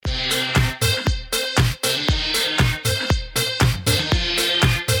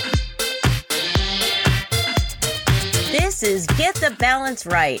This is Get the Balance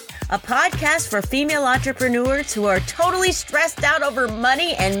Right, a podcast for female entrepreneurs who are totally stressed out over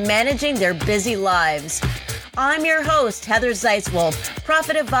money and managing their busy lives. I'm your host, Heather Zeitzwolf,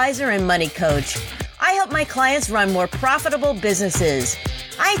 profit advisor and money coach. I help my clients run more profitable businesses.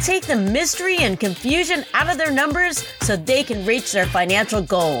 I take the mystery and confusion out of their numbers so they can reach their financial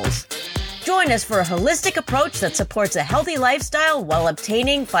goals. Join us for a holistic approach that supports a healthy lifestyle while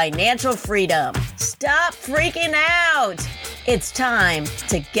obtaining financial freedom. Stop freaking out. It's time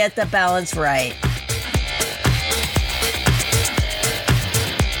to get the balance right.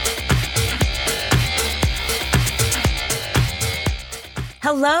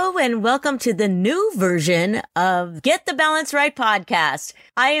 Hello and welcome to the new version of Get the Balance Right podcast.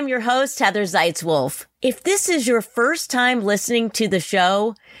 I am your host, Heather Zeitzwolf. If this is your first time listening to the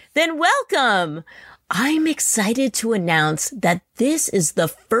show, then welcome. I'm excited to announce that this is the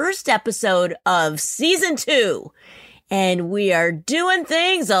first episode of season 2, and we are doing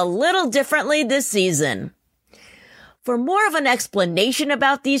things a little differently this season. For more of an explanation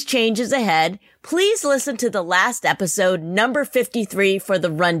about these changes ahead, please listen to the last episode, number 53, for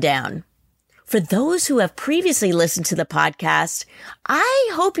the rundown. For those who have previously listened to the podcast, I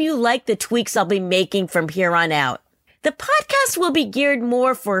hope you like the tweaks I'll be making from here on out. The podcast will be geared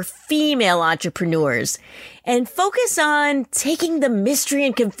more for female entrepreneurs and focus on taking the mystery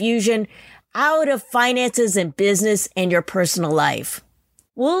and confusion out of finances and business and your personal life.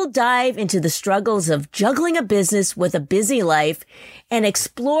 We'll dive into the struggles of juggling a business with a busy life and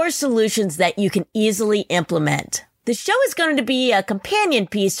explore solutions that you can easily implement. The show is going to be a companion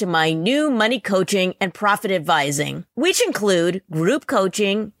piece to my new money coaching and profit advising, which include group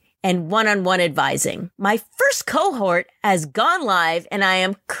coaching and one-on-one advising. My first cohort has gone live and I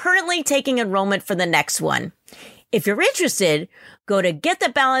am currently taking enrollment for the next one. If you're interested, go to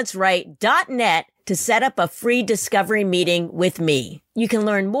getthebalanceright.net to set up a free discovery meeting with me. You can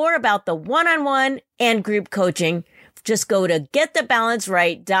learn more about the one-on-one and group coaching. Just go to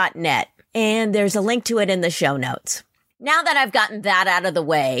getthebalanceright.net, and there's a link to it in the show notes. Now that I've gotten that out of the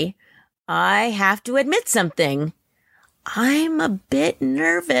way, I have to admit something. I'm a bit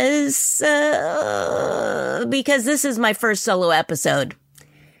nervous because this is my first solo episode.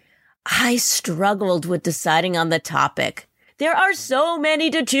 I struggled with deciding on the topic. There are so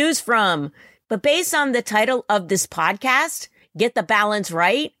many to choose from. But based on the title of this podcast, Get the Balance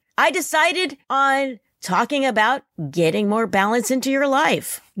Right, I decided on talking about getting more balance into your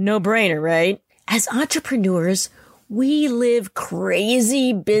life. No brainer, right? As entrepreneurs, we live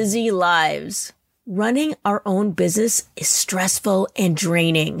crazy busy lives. Running our own business is stressful and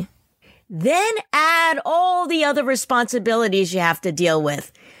draining. Then add all the other responsibilities you have to deal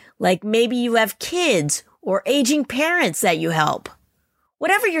with, like maybe you have kids or aging parents that you help.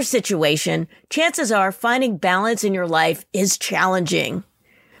 Whatever your situation, chances are finding balance in your life is challenging.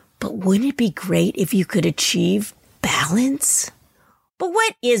 But wouldn't it be great if you could achieve balance? But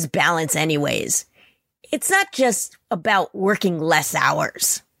what is balance anyways? It's not just about working less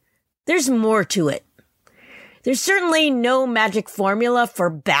hours. There's more to it. There's certainly no magic formula for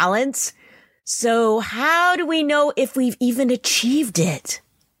balance. So how do we know if we've even achieved it?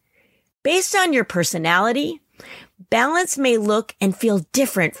 Based on your personality, balance may look and feel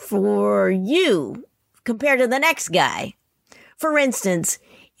different for you compared to the next guy. For instance,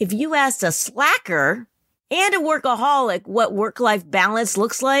 if you asked a slacker and a workaholic what work-life balance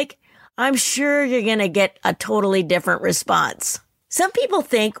looks like, I'm sure you're going to get a totally different response. Some people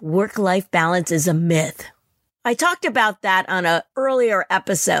think work-life balance is a myth. I talked about that on an earlier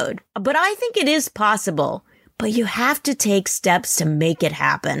episode, but I think it is possible, but you have to take steps to make it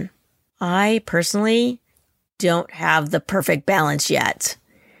happen. I personally don't have the perfect balance yet,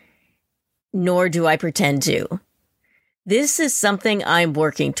 nor do I pretend to. This is something I'm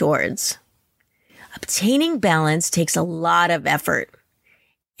working towards. Obtaining balance takes a lot of effort,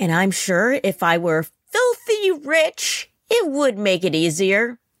 and I'm sure if I were filthy rich, it would make it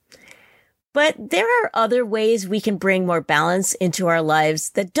easier. But there are other ways we can bring more balance into our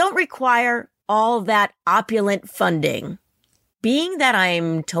lives that don't require all that opulent funding. Being that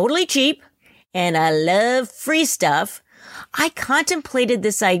I'm totally cheap, and I love free stuff, I contemplated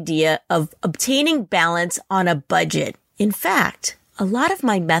this idea of obtaining balance on a budget. In fact, a lot of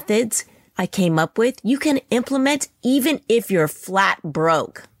my methods I came up with, you can implement even if you're flat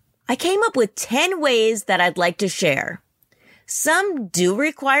broke. I came up with 10 ways that I'd like to share. Some do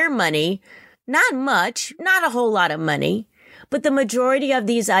require money, not much, not a whole lot of money, but the majority of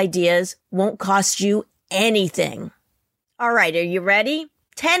these ideas won't cost you anything. All right, are you ready?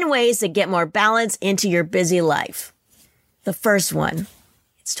 10 ways to get more balance into your busy life. The first one,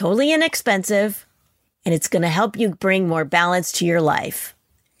 it's totally inexpensive and it's going to help you bring more balance to your life.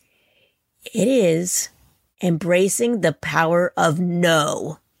 It is embracing the power of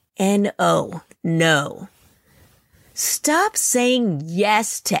no. N-O, no. Stop saying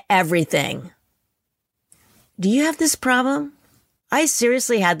yes to everything. Do you have this problem? I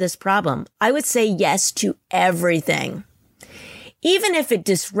seriously had this problem. I would say yes to everything. Even if it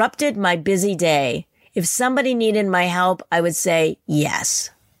disrupted my busy day, if somebody needed my help, I would say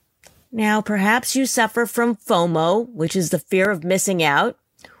yes. Now, perhaps you suffer from FOMO, which is the fear of missing out,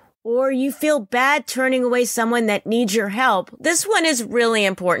 or you feel bad turning away someone that needs your help. This one is really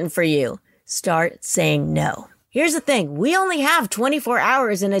important for you. Start saying no. Here's the thing. We only have 24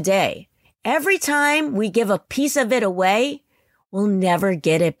 hours in a day. Every time we give a piece of it away, we'll never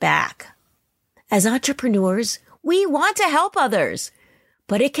get it back. As entrepreneurs, we want to help others,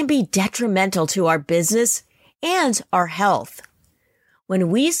 but it can be detrimental to our business and our health. When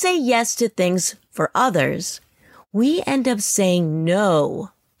we say yes to things for others, we end up saying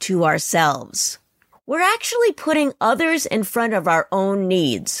no to ourselves. We're actually putting others in front of our own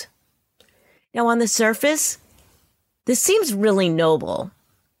needs. Now, on the surface, this seems really noble.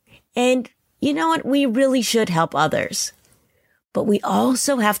 And you know what? We really should help others. But we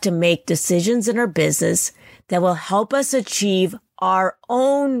also have to make decisions in our business that will help us achieve our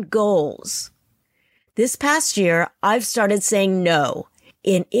own goals. This past year, I've started saying no,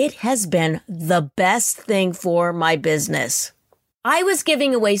 and it has been the best thing for my business. I was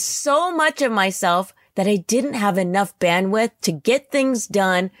giving away so much of myself that I didn't have enough bandwidth to get things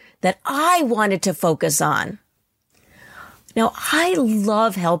done that I wanted to focus on. Now, I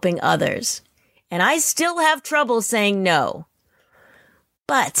love helping others, and I still have trouble saying no.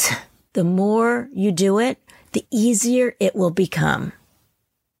 But the more you do it, the easier it will become.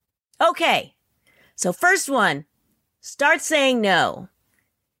 Okay, so first one, start saying no.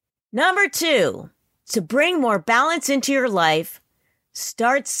 Number 2, to bring more balance into your life,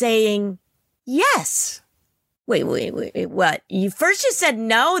 start saying yes. Wait, what? You first just said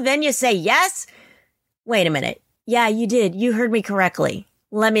no, then you say yes? Wait a minute. Yeah, you did. You heard me correctly.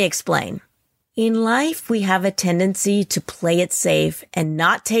 Let me explain. In life, we have a tendency to play it safe and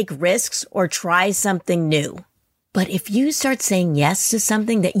not take risks or try something new. But if you start saying yes to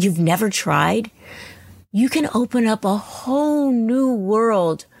something that you've never tried, you can open up a whole new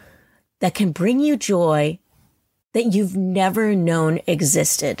world that can bring you joy that you've never known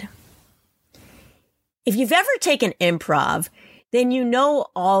existed. If you've ever taken improv, then you know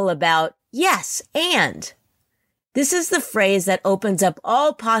all about yes and. This is the phrase that opens up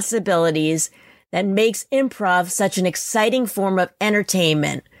all possibilities that makes improv such an exciting form of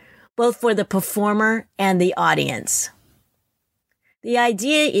entertainment, both for the performer and the audience. The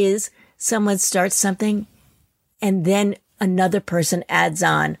idea is someone starts something and then another person adds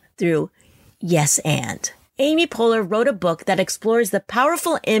on through yes and. Amy Poehler wrote a book that explores the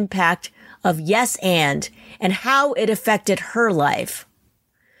powerful impact of yes and how it affected her life.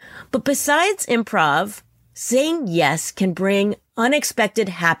 But besides improv, saying yes can bring unexpected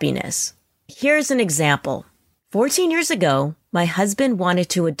happiness. Here's an example. 14 years ago, my husband wanted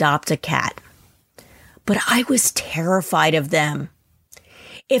to adopt a cat, but I was terrified of them.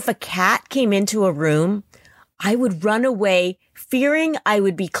 If a cat came into a room, I would run away, fearing I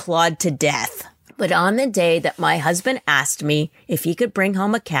would be clawed to death. But on the day that my husband asked me if he could bring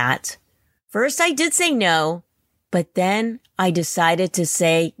home a cat, first I did say no, but then I decided to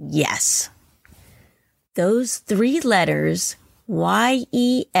say yes. Those 3 letters,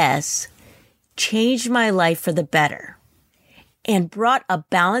 Y-E-S, changed my life for the better and brought a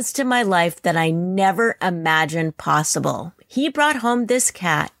balance to my life that I never imagined possible. He brought home this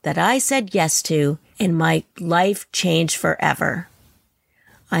cat that I said yes to, and my life changed forever.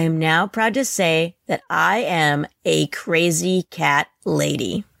 I am now proud to say that I am a crazy cat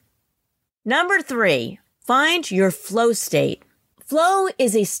lady. Number 3, find your flow state. Flow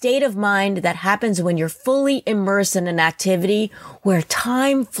is a state of mind that happens when you're fully immersed in an activity where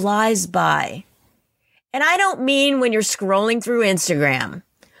time flies by. And I don't mean when you're scrolling through Instagram.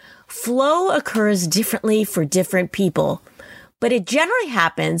 Flow occurs differently for different people, but it generally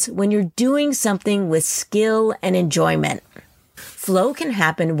happens when you're doing something with skill and enjoyment. Flow can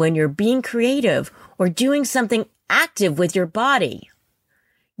happen when you're being creative or doing something active with your body.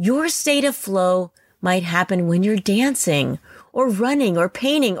 Your state of flow might happen when you're dancing or running or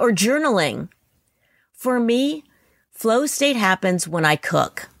painting or journaling. For me, flow state happens when I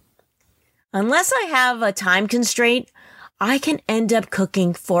cook. Unless I have a time constraint, I can end up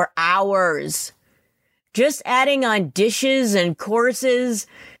cooking for hours. Just adding on dishes and courses,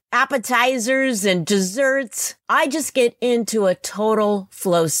 appetizers and desserts, I just get into a total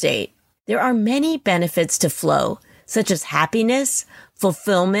flow state. There are many benefits to flow, such as happiness,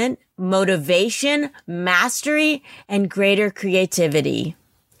 fulfillment, motivation, mastery, and greater creativity.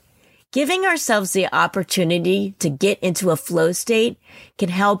 Giving ourselves the opportunity to get into a flow state can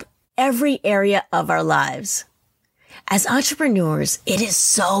help every area of our lives. As entrepreneurs, it is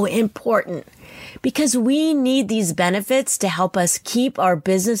so important because we need these benefits to help us keep our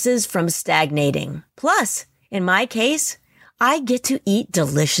businesses from stagnating. Plus, in my case, I get to eat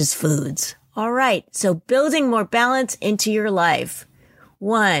delicious foods. All right, so building more balance into your life.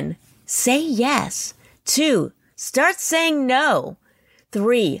 1, say yes. 2, start saying no.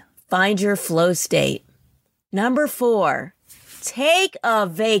 3, find your flow state. Number 4, take a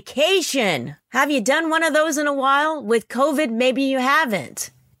vacation. Have you done one of those in a while? With COVID, maybe you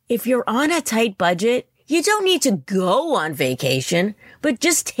haven't. If you're on a tight budget, you don't need to go on vacation, but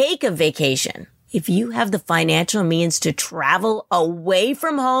just take a vacation. If you have the financial means to travel away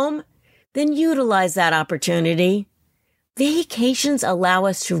from home, then utilize that opportunity. Vacations allow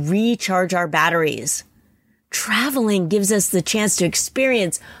us to recharge our batteries. Traveling gives us the chance to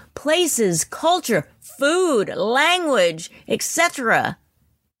experience places, culture, food, language, etc.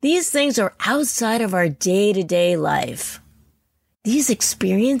 These things are outside of our day-to-day life. These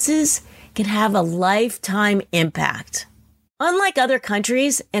experiences can have a lifetime impact. Unlike other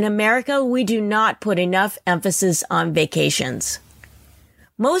countries, in America, we do not put enough emphasis on vacations.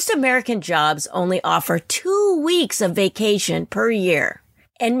 Most American jobs only offer 2 weeks of vacation per year,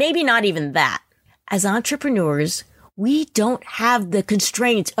 and maybe not even that. As entrepreneurs, we don't have the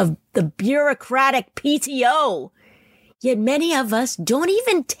constraints of the bureaucratic PTO. Yet many of us don't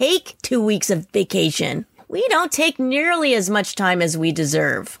even take 2 weeks of vacation. We don't take nearly as much time as we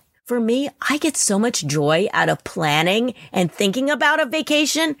deserve. For me, I get so much joy out of planning and thinking about a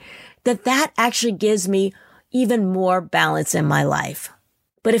vacation that actually gives me even more balance in my life.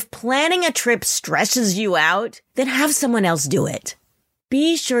 But if planning a trip stresses you out, then have someone else do it.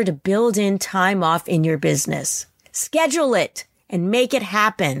 Be sure to build in time off in your business. Schedule it and make it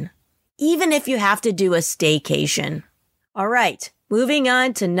happen, even if you have to do a staycation. All right, moving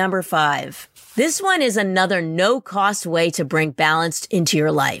on to number 5. This one is another no-cost way to bring balance into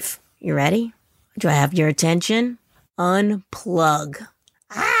your life. You ready? Do I have your attention? Unplug.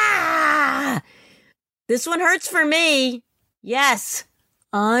 This one hurts for me. Yes,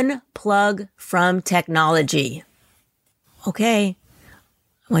 unplug from technology. Okay,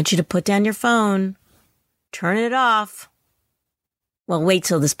 I want you to put down your phone. Turn it off. Well, wait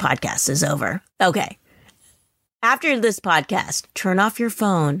till this podcast is over. Okay. After this podcast, turn off your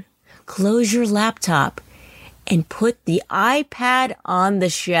phone, close your laptop, and put the iPad on the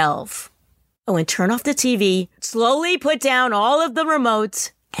shelf. Oh, and turn off the TV, slowly put down all of the remotes,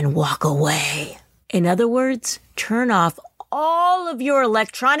 and walk away. In other words, turn off all of your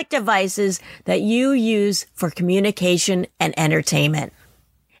electronic devices that you use for communication and entertainment.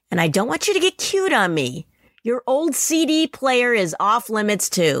 And I don't want you to get cute on me. Your old CD player is off limits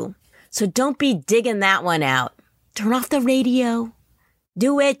too. So don't be digging that one out. Turn off the radio.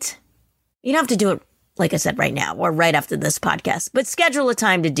 Do it. You don't have to do it, like I said, right now or right after this podcast, but schedule a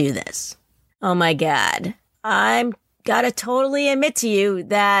time to do this. Oh my God. I'm gotta totally admit to you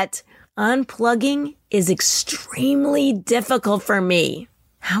that unplugging is extremely difficult for me.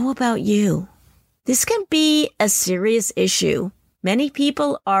 How about you? This can be a serious issue. Many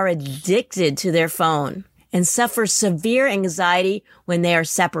people are addicted to their phone and suffer severe anxiety when they are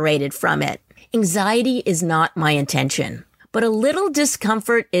separated from it. Anxiety is not my intention, but a little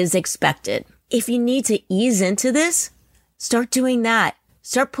discomfort is expected. If you need to ease into this, start doing that.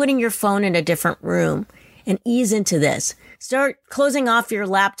 Start putting your phone in a different room and ease into this. Start closing off your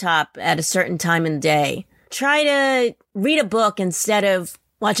laptop at a certain time in the day. Try to read a book instead of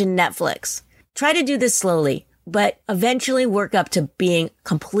watching Netflix. Try to do this slowly, but eventually work up to being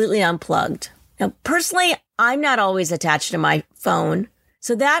completely unplugged. Now, personally, I'm not always attached to my phone,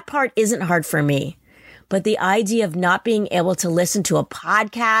 so that part isn't hard for me. But the idea of not being able to listen to a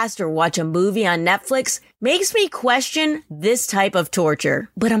podcast or watch a movie on Netflix makes me question this type of torture.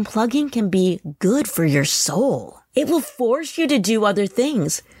 But unplugging can be good for your soul. It will force you to do other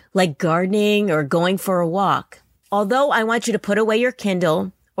things, like gardening or going for a walk. Although I want you to put away your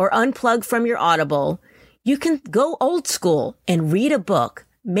Kindle or unplug from your Audible, you can go old school and read a book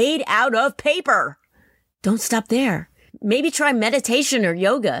made out of paper. Don't stop there. Maybe try meditation or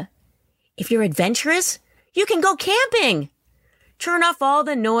yoga. If you're adventurous, you can go camping. Turn off all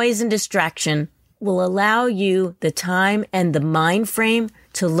the noise and distraction will allow you the time and the mind frame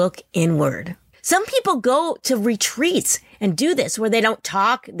to look inward. Some people go to retreats and do this where they don't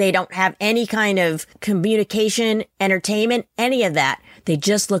talk. They don't have any kind of communication, entertainment, any of that. They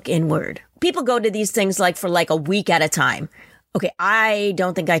just look inward. People go to these things for a week at a time. Okay, I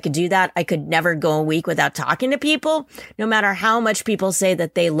don't think I could do that. I could never go a week without talking to people, no matter how much people say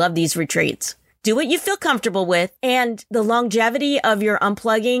that they love these retreats. Do what you feel comfortable with, and the longevity of your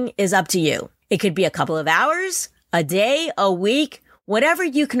unplugging is up to you. It could be a couple of hours, a day, a week, whatever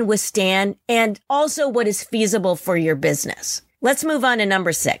you can withstand, and also what is feasible for your business. Let's move on to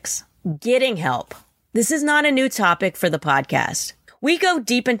number 6, getting help. This is not a new topic for the podcast. We go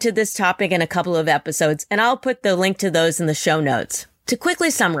deep into this topic in a couple of episodes, and I'll put the link to those in the show notes. To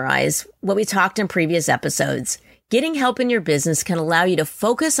quickly summarize what we talked in previous episodes, getting help in your business can allow you to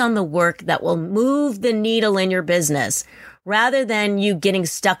focus on the work that will move the needle in your business rather than you getting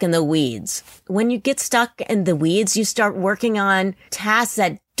stuck in the weeds. When you get stuck in the weeds, you start working on tasks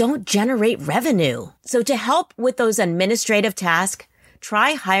that don't generate revenue. So to help with those administrative tasks,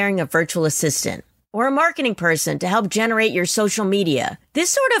 try hiring a virtual assistant or a marketing person to help generate your social media. This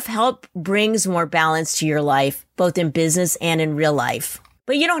sort of help brings more balance to your life, both in business and in real life.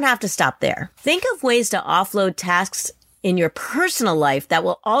 But you don't have to stop there. Think of ways to offload tasks in your personal life that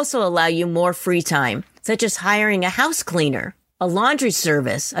will also allow you more free time, such as hiring a house cleaner, a laundry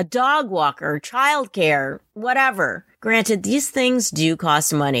service, a dog walker, childcare, whatever. Granted, these things do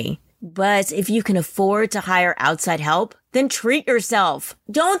cost money. But if you can afford to hire outside help, then treat yourself.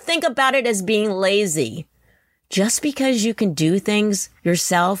 Don't think about it as being lazy. Just because you can do things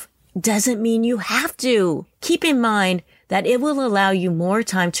yourself doesn't mean you have to. Keep in mind that it will allow you more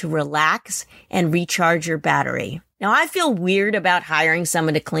time to relax and recharge your battery. Now, I feel weird about hiring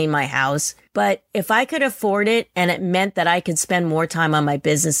someone to clean my house, but if I could afford it and it meant that I could spend more time on my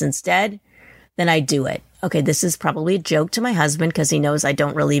business instead, then I'd do it. Okay, this is probably a joke to my husband because he knows I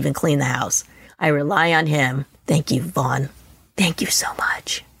don't really even clean the house. I rely on him. Thank you, Vaughn. Thank you so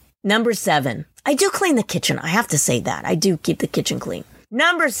much. Number 7. I do clean the kitchen. I have to say that. I do keep the kitchen clean.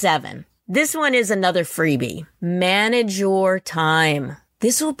 Number 7. This one is another freebie. Manage your time.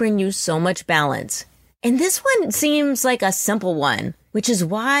 This will bring you so much balance. And this one seems like a simple one, which is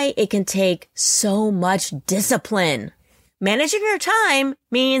why it can take so much discipline. Managing your time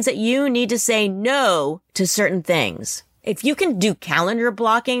means that you need to say no to certain things. If you can do calendar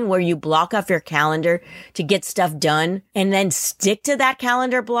blocking where you block off your calendar to get stuff done and then stick to that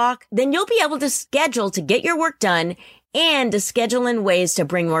calendar block, then you'll be able to schedule to get your work done and to schedule in ways to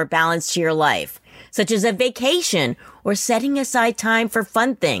bring more balance to your life, such as a vacation or setting aside time for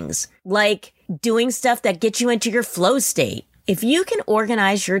fun things like doing stuff that gets you into your flow state. If you can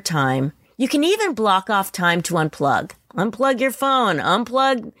organize your time, you can even block off time to unplug. Unplug your phone,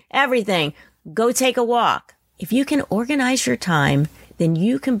 unplug everything, go take a walk. If you can organize your time, then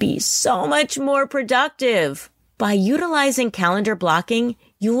you can be so much more productive. By utilizing calendar blocking,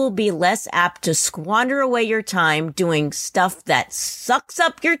 you will be less apt to squander away your time doing stuff that sucks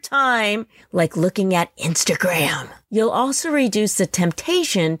up your time, like looking at Instagram. You'll also reduce the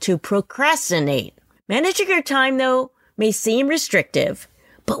temptation to procrastinate. Managing your time, though, may seem restrictive,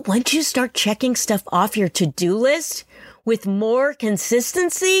 but once you start checking stuff off your to-do list with more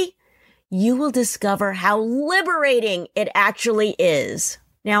consistency, you will discover how liberating it actually is.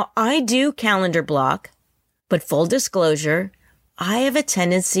 Now, I do calendar block, but full disclosure, I have a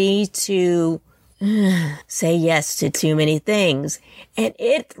tendency to say yes to too many things, and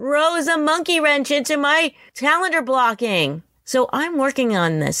it throws a monkey wrench into my calendar blocking. So I'm working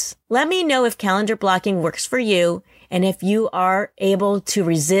on this. Let me know if calendar blocking works for you and if you are able to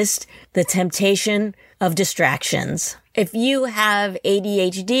resist the temptation of distractions. If you have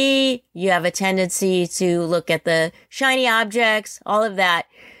ADHD, you have a tendency to look at the shiny objects, all of that.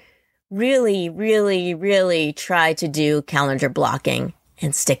 Really, really, really try to do calendar blocking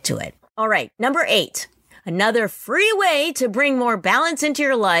and stick to it. All right, number 8, another free way to bring more balance into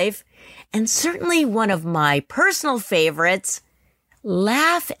your life, and certainly one of my personal favorites,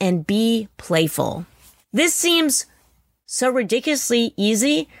 laugh and be playful. This seems so ridiculously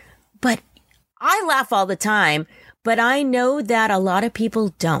easy, but I laugh all the time, but I know that a lot of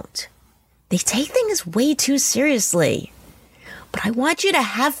people don't. They take things way too seriously. But I want you to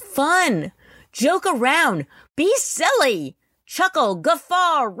have fun, joke around, be silly, chuckle,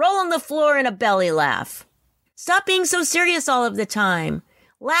 guffaw, roll on the floor in a belly laugh. Stop being so serious all of the time.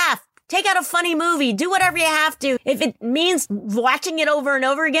 Laugh, take out a funny movie, do whatever you have to. If it means watching it over and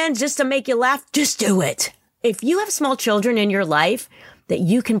over again just to make you laugh, just do it. If you have small children in your life that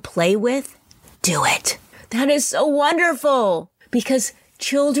you can play with, do it. That is so wonderful because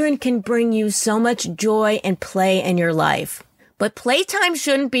children can bring you so much joy and play in your life. But playtime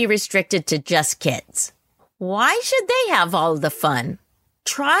shouldn't be restricted to just kids. Why should they have all of the fun?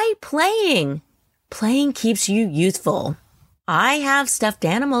 Try playing. Playing keeps you youthful. I have stuffed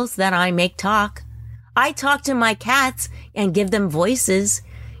animals that I make talk. I talk to my cats and give them voices.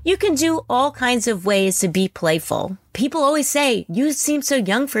 You can do all kinds of ways to be playful. People always say, you seem so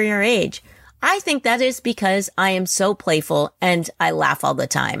young for your age. I think that is because I am so playful and I laugh all the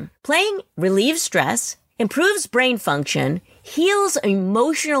time. Playing relieves stress, improves brain function, heals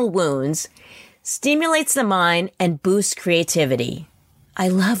emotional wounds, stimulates the mind, and boosts creativity. I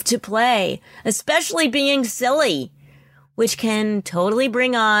love to play, especially being silly, which can totally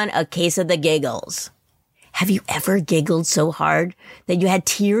bring on a case of the giggles. Have you ever giggled so hard that you had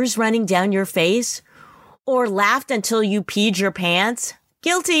tears running down your face? Or laughed until you peed your pants?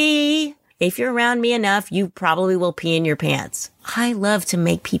 Guilty! If you're around me enough, you probably will pee in your pants. I love to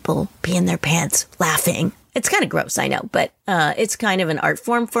make people pee in their pants laughing. It's kind of gross, I know, but it's kind of an art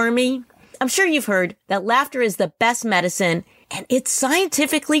form for me. I'm sure you've heard that laughter is the best medicine, and it's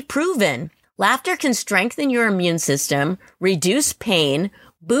scientifically proven. Laughter can strengthen your immune system, reduce pain,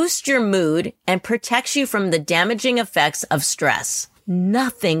 boost your mood, and protects you from the damaging effects of stress.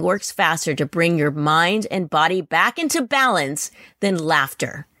 Nothing works faster to bring your mind and body back into balance than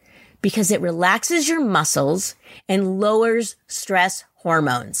laughter, because it relaxes your muscles and lowers stress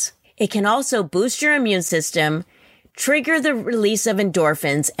hormones. It can also boost your immune system, trigger the release of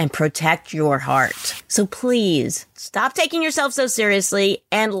endorphins, and protect your heart. So please, stop taking yourself so seriously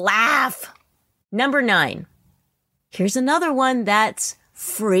and laugh. Number 9. Here's another one that's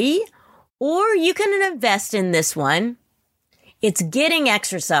free, or you can invest in this one. It's getting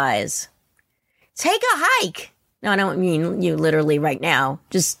exercise. Take a hike. No, I don't mean you literally right now.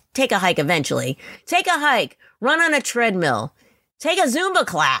 Just take a hike eventually. Take a hike. Run on a treadmill. Take a Zumba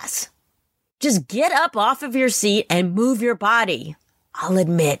class. Just get up off of your seat and move your body. I'll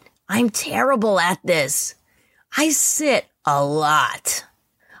admit, I'm terrible at this. I sit a lot.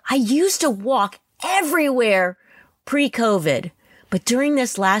 I used to walk everywhere pre-COVID. But during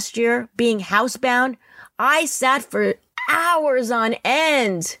this last year, being housebound, I sat for hours on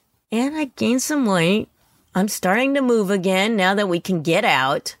end. And I gained some weight. I'm starting to move again now that we can get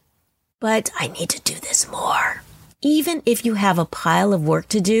out. But I need to do this more. Even if you have a pile of work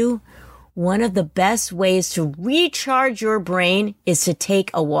to do, one of the best ways to recharge your brain is to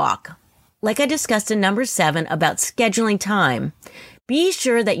take a walk. Like I discussed in number 7 about scheduling time, be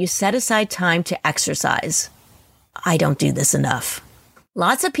sure that you set aside time to exercise. I don't do this enough.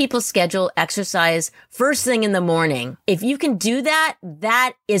 Lots of people schedule exercise first thing in the morning. If you can do that,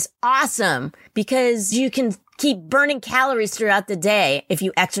 that is awesome because you can keep burning calories throughout the day if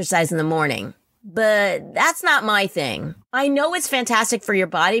you exercise in the morning. But that's not my thing. I know it's fantastic for your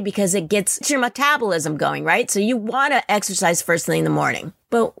body because it gets your metabolism going, right? So you want to exercise first thing in the morning.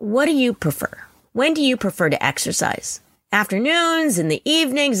 But what do you prefer? When do you prefer to exercise? Afternoons, in the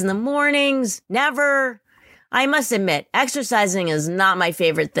evenings, in the mornings, never? I must admit, exercising is not my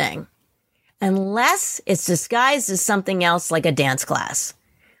favorite thing. Unless it's disguised as something else like a dance class.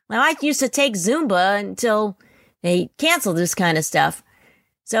 Now, I used to take Zumba until they canceled this kind of stuff.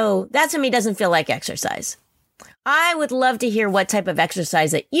 So that to me doesn't feel like exercise. I would love to hear what type of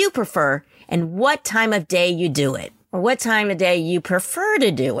exercise that you prefer and what time of day you do it, or what time of day you prefer to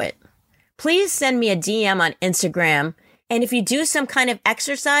do it. Please send me a DM on Instagram. And if you do some kind of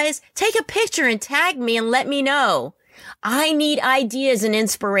exercise, take a picture and tag me and let me know. I need ideas and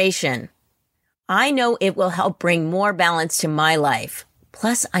inspiration. I know it will help bring more balance to my life.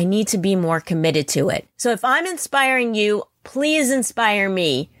 Plus, I need to be more committed to it. So if I'm inspiring you, please inspire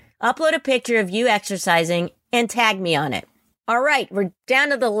me. Upload a picture of you exercising and tag me on it. All right, we're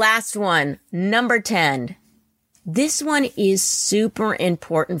down to the last one, number 10. This one is super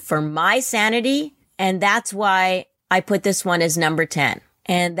important for my sanity, and that's why I put this one as number 10.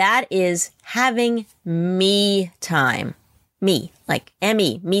 And that is having me time. Me, like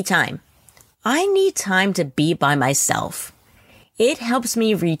M-E, me time. I need time to be by myself. It helps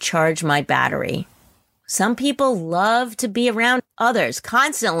me recharge my battery. Some people love to be around others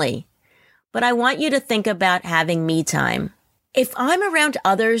constantly, but I want you to think about having me time. If I'm around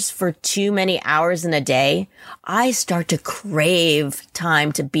others for too many hours in a day, I start to crave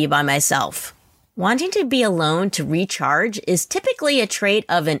time to be by myself. Wanting to be alone to recharge is typically a trait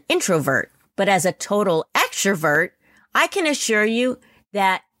of an introvert, but as a total extrovert, I can assure you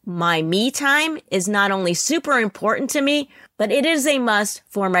that my me time is not only super important to me, but it is a must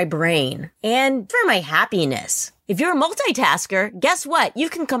for my brain and for my happiness. If you're a multitasker, guess what? You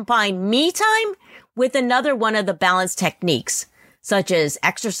can combine me time with another one of the balance techniques, such as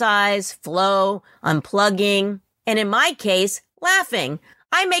exercise, flow, unplugging, and in my case, laughing.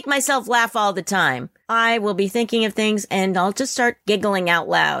 I make myself laugh all the time. I will be thinking of things and I'll just start giggling out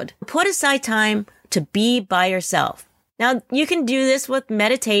loud. Put aside time to be by yourself. Now, you can do this with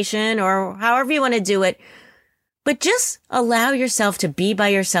meditation or however you want to do it, but just allow yourself to be by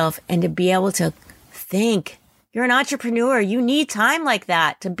yourself and to be able to think. You're an entrepreneur. You need time like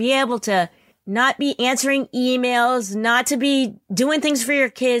that to be able to not be answering emails, not to be doing things for your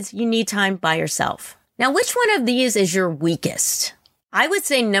kids. You need time by yourself. Now, which one of these is your weakest? I would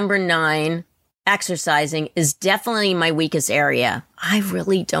say number 9, exercising, is definitely my weakest area. I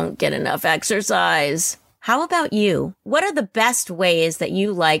really don't get enough exercise. How about you? What are the best ways that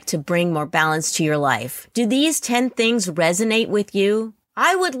you like to bring more balance to your life? Do these 10 things resonate with you?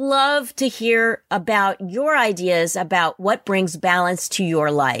 I would love to hear about your ideas about what brings balance to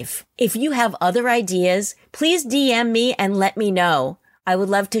your life. If you have other ideas, please DM me and let me know. I would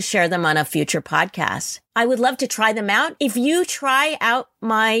love to share them on a future podcast. I would love to try them out. If you try out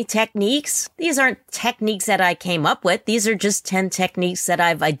my techniques, these aren't techniques that I came up with. These are just 10 techniques that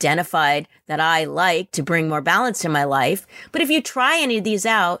I've identified that I like to bring more balance to my life. But if you try any of these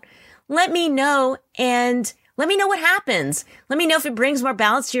out, let me know and let me know what happens. Let me know if it brings more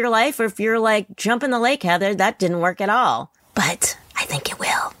balance to your life or if you're like, jump in the lake, Heather. That didn't work at all. But I think it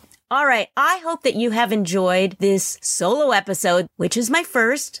will. All right. I hope that you have enjoyed this solo episode, which is my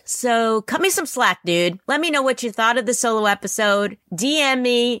first. So cut me some slack, dude. Let me know what you thought of the solo episode. DM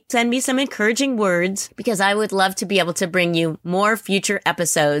me, send me some encouraging words because I would love to be able to bring you more future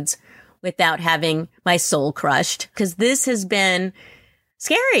episodes without having my soul crushed because this has been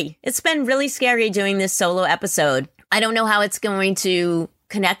scary. It's been really scary doing this solo episode. I don't know how it's going to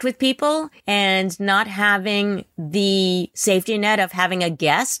connect with people, and not having the safety net of having a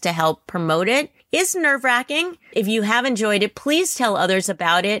guest to help promote it is nerve-wracking. If you have enjoyed it, please tell others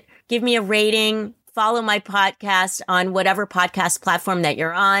about it. Give me a rating, follow my podcast on whatever podcast platform that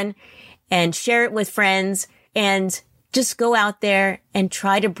you're on, and share it with friends, and just go out there and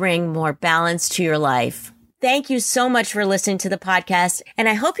try to bring more balance to your life. Thank you so much for listening to the podcast, and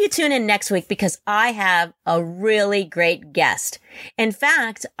I hope you tune in next week because I have a really great guest. In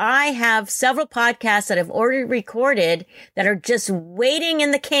fact, I have several podcasts that I've already recorded that are just waiting in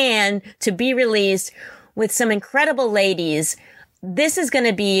the can to be released with some incredible ladies. This is going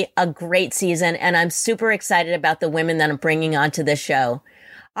to be a great season, and I'm super excited about the women that I'm bringing onto this show.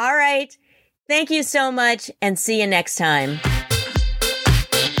 All right. Thank you so much, and see you next time.